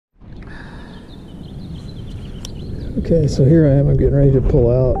Okay, so here I am. I'm getting ready to pull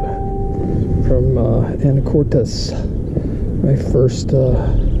out from Anacortes. My first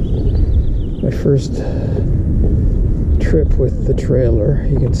trip with the trailer.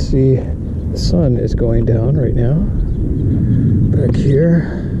 You can see the sun is going down right now. Back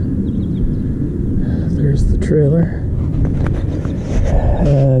here, there's the trailer,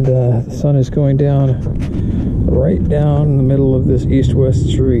 and the sun is going down right down in the middle of this east-west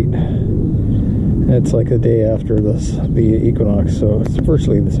street. It's like the day after the equinox, so it's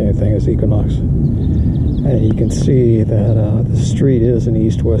virtually the same thing as equinox. And you can see that the street is an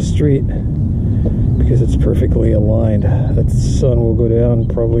east-west street because it's perfectly aligned. That sun will go down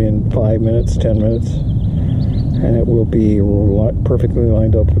probably in 5 minutes, 10 minutes, and it will be perfectly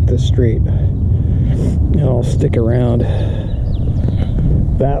lined up with this street. And I'll stick around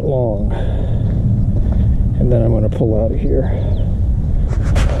that long, and then I'm going to pull out of here.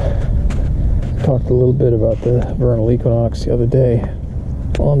 Talked a little bit about the vernal equinox the other day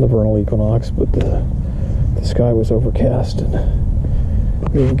on the vernal equinox, but the sky was overcast and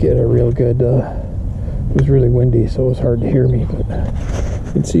you didn't get a real good it was really windy, so it was hard to hear me, but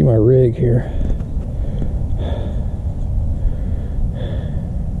you can see my rig here.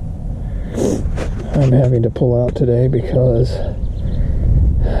 I'm having to pull out today because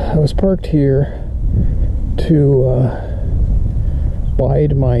I was parked here to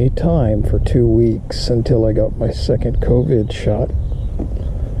bide my time for 2 weeks until I got my second COVID shot.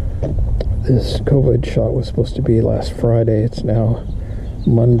 This COVID shot was supposed to be last Friday. It's now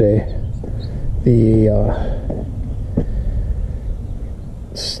Monday. The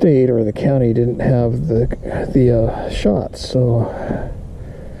state or the county didn't have the shots, so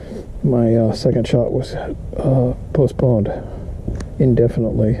my second shot was postponed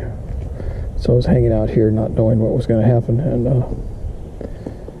indefinitely. So I was hanging out here not knowing what was going to happen, and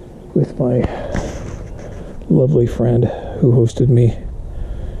with my lovely friend who hosted me,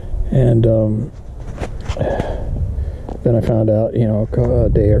 and then I found out, you know, a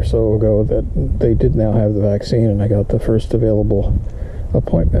day or so ago that they did now have the vaccine, and I got the first available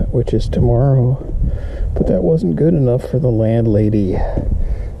appointment, which is tomorrow. But that wasn't good enough for the landlady,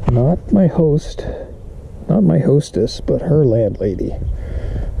 not my host, not my hostess, but her landlady,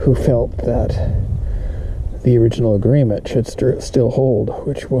 who felt that the original agreement should still hold,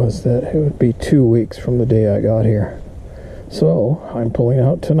 which was that it would be 2 weeks from the day I got here. So I'm pulling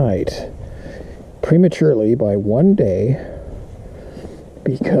out tonight, prematurely by 1 day,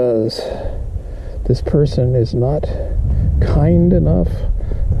 because this person is not kind enough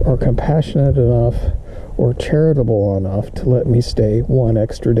or compassionate enough or charitable enough to let me stay 1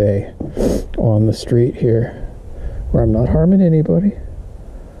 extra day on the street here, where I'm not harming anybody.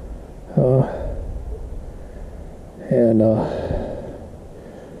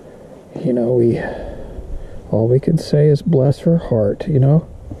 You know, all we can say is bless her heart, you know?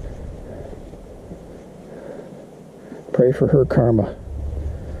 Pray for her karma.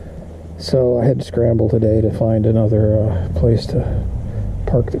 So I had to scramble today to find another place to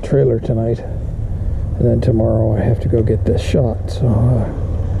park the trailer tonight. And then tomorrow I have to go get this shot.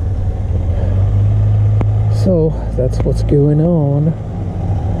 So that's what's going on.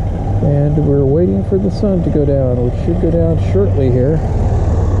 And we're waiting for the sun to go down, which should go down shortly here.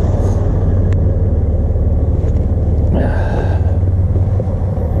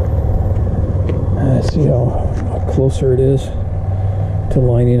 See how closer it is to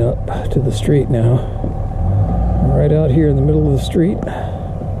lining up to the street now. I'm right out here in the middle of the street.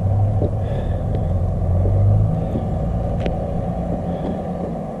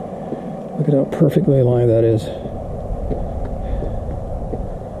 Look at how perfectly aligned that is.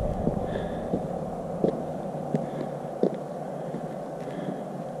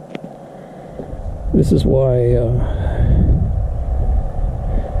 This is why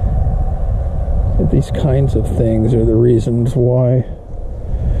these kinds of things are the reasons why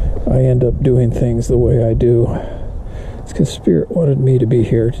I end up doing things the way I do. It's because Spirit wanted me to be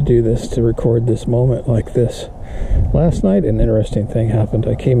here to do this, to record this moment like this. Last night, an interesting thing happened.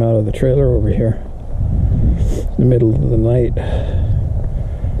 I came out of the trailer over here in the middle of the night,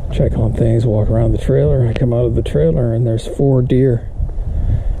 check on things, walk around the trailer. I come out of the trailer and there's 4 deer.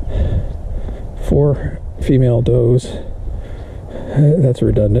 4 female does. That's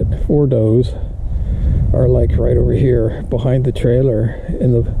redundant. 4 does are like right over here behind the trailer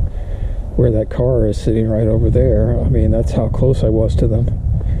in the where that car is sitting right over there. I mean, that's how close I was to them.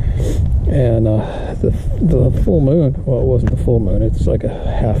 And the full moon, well, it wasn't the full moon, it's like a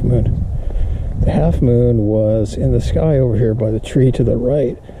half moon. The half moon was in the sky over here by the tree to the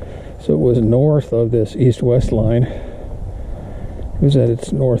right, so it was north of this east-west line, It was at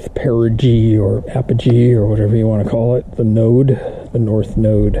its north perigee or apogee or whatever you want to call it, the north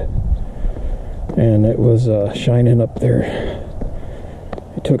node. And it was shining up there.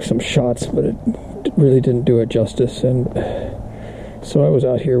 I took some shots, but it really didn't do it justice. And so I was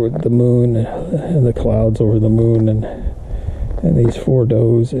out here with the moon and the clouds over the moon and these four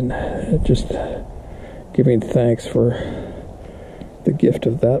does, and just giving thanks for the gift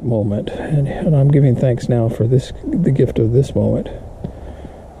of that moment. And I'm giving thanks now for the gift of this moment,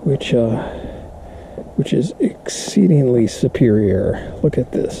 which is exceedingly superior. Look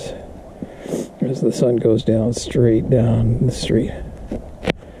at this. As the sun goes down straight down the street.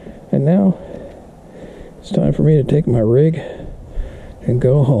 And now it's time for me to take my rig and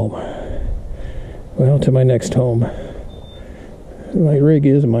go home. Well, to my next home. My rig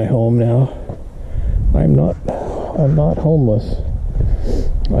is my home now. I'm not homeless.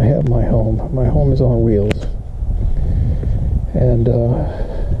 I have my home. My home is on wheels. And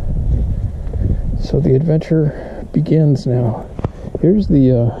so the adventure begins now. Here's the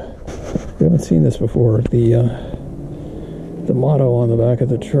you haven't seen this before. The motto on the back of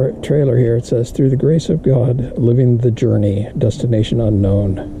the trailer here, it says, "Through the grace of God, living the journey, destination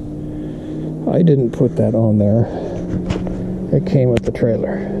unknown." I didn't put that on there. It came with the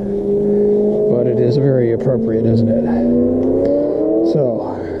trailer. But it is very appropriate, isn't it?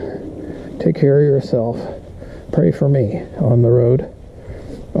 So, take care of yourself. Pray for me on the road.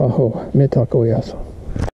 Aho, me takoyasu.